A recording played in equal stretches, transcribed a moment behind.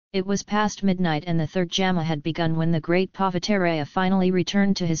It was past midnight and the third Jama had begun when the great Pavataraya finally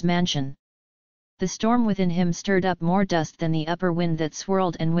returned to his mansion. The storm within him stirred up more dust than the upper wind that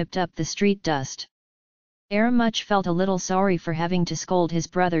swirled and whipped up the street dust. Aramuch felt a little sorry for having to scold his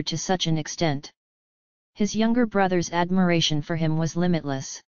brother to such an extent. His younger brother's admiration for him was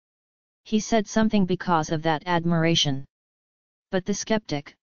limitless. He said something because of that admiration. But the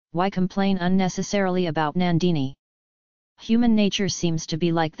skeptic, why complain unnecessarily about Nandini? Human nature seems to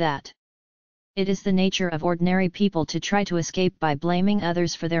be like that. It is the nature of ordinary people to try to escape by blaming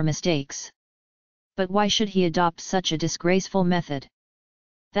others for their mistakes. But why should he adopt such a disgraceful method?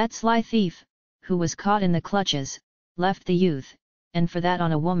 That sly thief, who was caught in the clutches, left the youth, and for that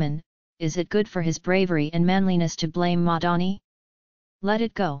on a woman, is it good for his bravery and manliness to blame Madani? Let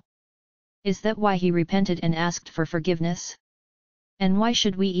it go. Is that why he repented and asked for forgiveness? And why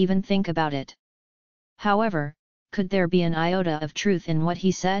should we even think about it? However, could there be an iota of truth in what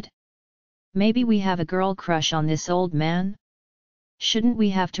he said? Maybe we have a girl crush on this old man? Shouldn't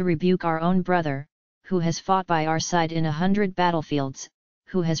we have to rebuke our own brother, who has fought by our side in 100 battlefields,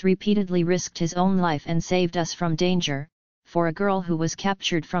 who has repeatedly risked his own life and saved us from danger, for a girl who was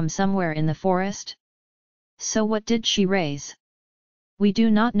captured from somewhere in the forest? So what did she raise? We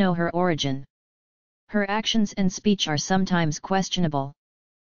do not know her origin. Her actions and speech are sometimes questionable.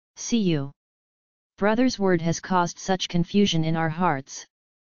 See you. Brother's word has caused such confusion in our hearts.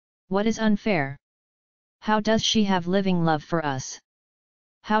 What is unfair? How does she have living love for us?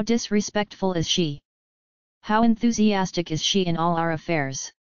 How disrespectful is she? How enthusiastic is she in all our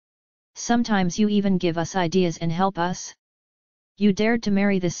affairs? Sometimes you even give us ideas and help us. You dared to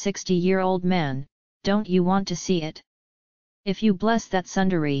marry this 60-year-old man, don't you want to see it? If you bless that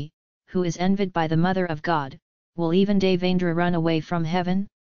Sundari, who is envied by the Mother of God, will even Devendra run away from heaven?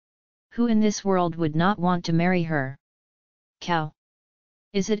 Who in this world would not want to marry her? Cow!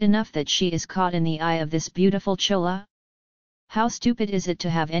 Is it enough that she is caught in the eye of this beautiful Chola? How stupid is it to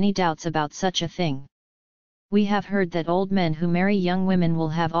have any doubts about such a thing? We have heard that old men who marry young women will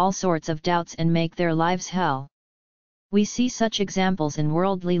have all sorts of doubts and make their lives hell. We see such examples in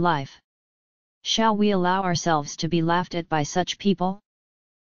worldly life. Shall we allow ourselves to be laughed at by such people?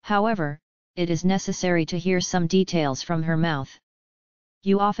 However, it is necessary to hear some details from her mouth.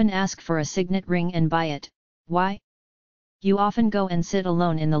 You often ask for a signet ring and buy it, why? You often go and sit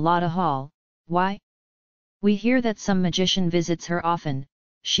alone in the Lada Hall, why? We hear that some magician visits her often,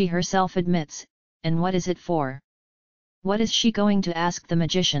 she herself admits, and what is it for? What is she going to ask the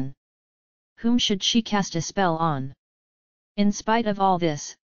magician? Whom should she cast a spell on? In spite of all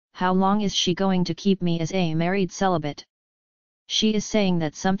this, how long is she going to keep me as a married celibate? She is saying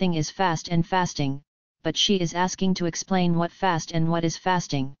that something is fast and fasting, but she is asking to explain what fast and what is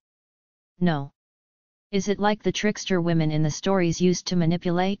fasting. No. Is it like the trickster women in the stories used to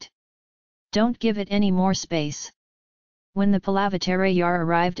manipulate? Don't give it any more space. When the Palavatarayar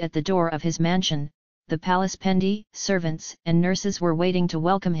arrived at the door of his mansion, the palace pendi, servants and nurses were waiting to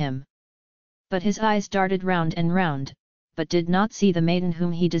welcome him. But his eyes darted round and round, but did not see the maiden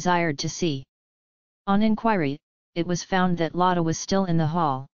whom he desired to see. On inquiry, it was found that Lada was still in the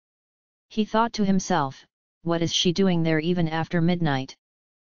hall. He thought to himself, what is she doing there even after midnight?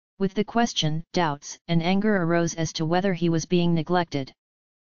 With the question, doubts and anger arose as to whether he was being neglected.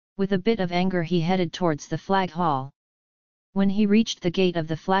 With a bit of anger he headed towards the flag hall. When he reached the gate of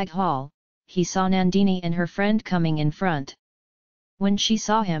the flag hall, he saw Nandini and her friend coming in front. When she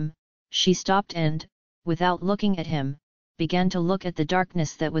saw him, she stopped and, without looking at him, began to look at the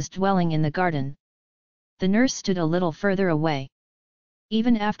darkness that was dwelling in the garden. The nurse stood a little further away.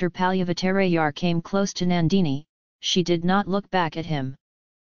 Even after Palavatarayar came close to Nandini, she did not look back at him.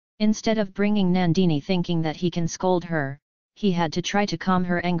 Instead of bringing Nandini thinking that he can scold her, he had to try to calm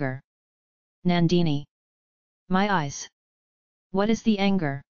her anger. Nandini! My eyes! What is the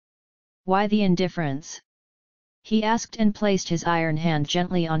anger? Why the indifference? He asked and placed his iron hand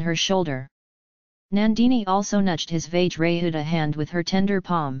gently on her shoulder. Nandini also nudged his Vajrayuta hand with her tender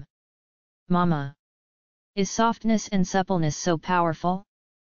palm. Mama! Is softness and suppleness so powerful?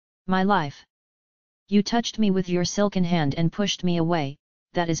 My life! You touched me with your silken hand and pushed me away,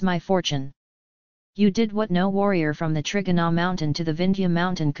 that is my fortune. You did what no warrior from the Trigona mountain to the Vindhya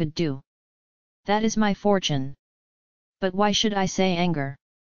mountain could do. That is my fortune. But why should I say anger?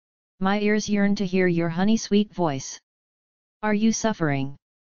 My ears yearn to hear your honey-sweet voice. Are you suffering?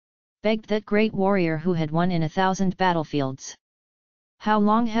 Begged that great warrior who had won in 1,000 battlefields. How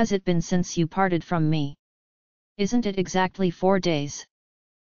long has it been since you parted from me? Isn't it exactly 4 days?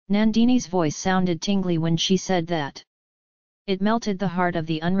 Nandini's voice sounded tingly when she said that. It melted the heart of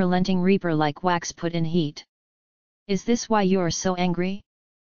the unrelenting reaper like wax put in heat. Is this why you're so angry?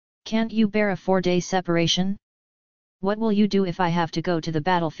 Can't you bear a 4-day separation? What will you do if I have to go to the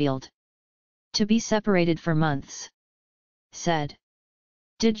battlefield? To be separated for months. Said.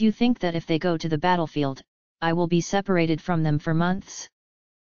 Did you think that if they go to the battlefield, I will be separated from them for months?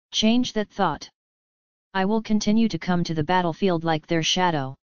 Change that thought. I will continue to come to the battlefield like their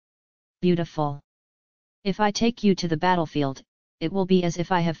shadow. Beautiful. If I take you to the battlefield, it will be as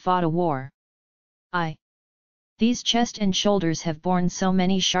if I have fought a war. These chest and shoulders have borne so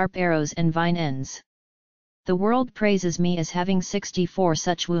many sharp arrows and vine ends. The world praises me as having 64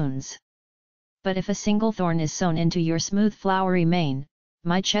 such wounds. But if a single thorn is sown into your smooth flowery mane,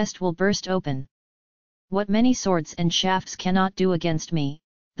 my chest will burst open. What many swords and shafts cannot do against me,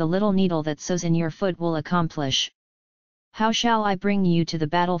 the little needle that sows in your foot will accomplish. How shall I bring you to the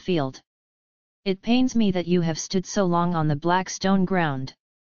battlefield? It pains me that you have stood so long on the black stone ground.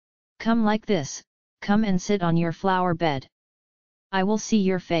 Come like this, come and sit on your flower bed. I will see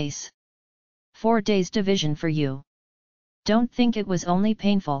your face. 4 days division for you. Don't think it was only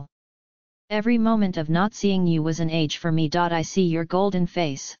painful. Every moment of not seeing you was an age for me. I see your golden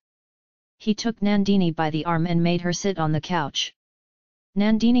face. He took Nandini by the arm and made her sit on the couch.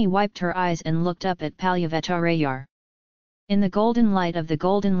 Nandini wiped her eyes and looked up at Palyavetarayar. In the golden light of the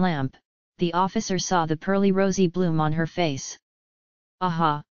golden lamp, the officer saw the pearly rosy bloom on her face.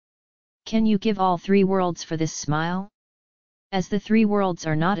 Aha! Can you give all 3 worlds for this smile? As the 3 worlds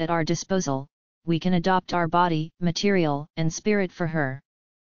are not at our disposal, we can adopt our body, material, and spirit for her.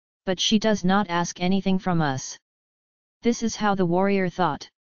 But she does not ask anything from us. This is how the warrior thought.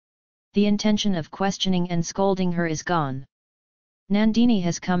 The intention of questioning and scolding her is gone. Nandini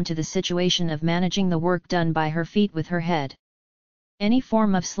has come to the situation of managing the work done by her feet with her head. Any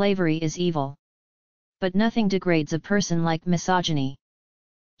form of slavery is evil. But nothing degrades a person like misogyny.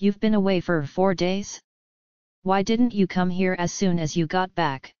 You've been away for 4 days? Why didn't you come here as soon as you got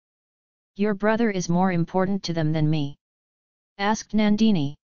back? Your brother is more important to them than me. Asked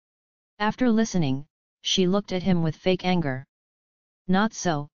Nandini. After listening, she looked at him with fake anger. Not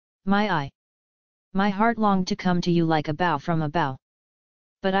so, my heart longed to come to you like a bow from a bow.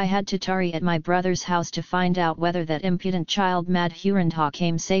 But I had to tarry at my brother's house to find out whether that impudent child Madhurandha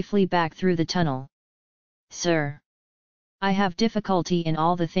came safely back through the tunnel. Sir! I have difficulty in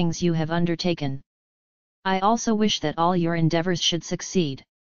all the things you have undertaken. I also wish that all your endeavours should succeed.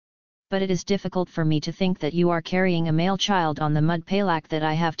 But it is difficult for me to think that you are carrying a male child on the mud palak that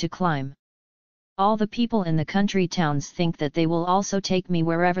I have to climb. All the people in the country towns think that they will also take me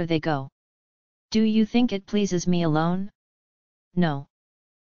wherever they go. Do you think it pleases me alone? No.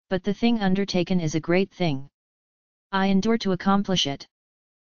 But the thing undertaken is a great thing. I endure to accomplish it.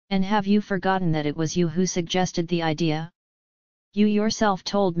 And have you forgotten that it was you who suggested the idea? You yourself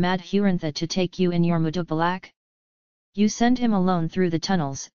told Madhurantha to take you in your mudupalak? You sent him alone through the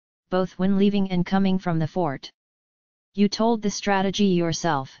tunnels, both when leaving and coming from the fort. You told the strategy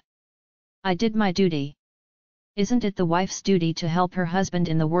yourself. I did my duty. Isn't it the wife's duty to help her husband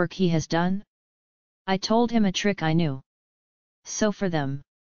in the work he has done? I told him a trick I knew. So for them.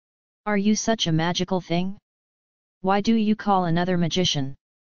 Are you such a magical thing? Why do you call another magician?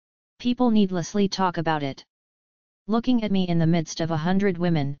 People needlessly talk about it. Looking at me in the midst of 100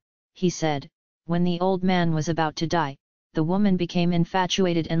 women, he said, when the old man was about to die, the woman became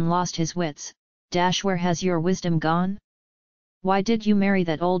infatuated and lost his wits. Where has your wisdom gone? Why did you marry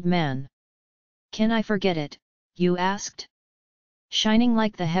that old man? Can I forget it, you asked? Shining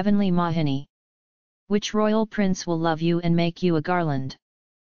like the heavenly Mohini. Which royal prince will love you and make you a garland?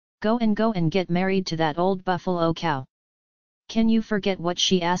 Go and get married to that old buffalo cow. Can you forget what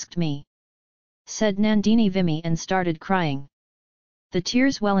she asked me? Said Nandini Vimi and started crying. The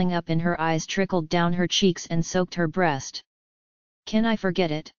tears welling up in her eyes trickled down her cheeks and soaked her breast. Can I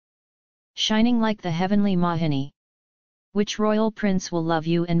forget it? Shining like the heavenly Mohini. Which royal prince will love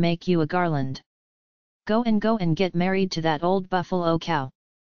you and make you a garland? Go and get married to that old buffalo cow.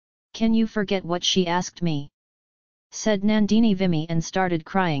 Can you forget what she asked me? Said Nandini Vimi and started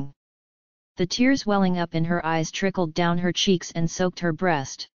crying. The tears welling up in her eyes trickled down her cheeks and soaked her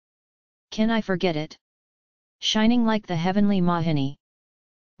breast. Can I forget it? Shining like the heavenly Mohini.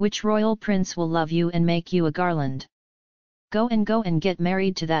 Which royal prince will love you and make you a garland? Go and get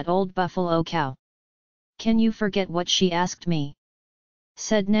married to that old buffalo cow. Can you forget what she asked me?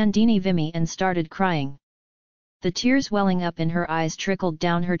 Said Nandini Vimi and started crying. The tears welling up in her eyes trickled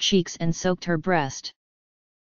down her cheeks and soaked her breast.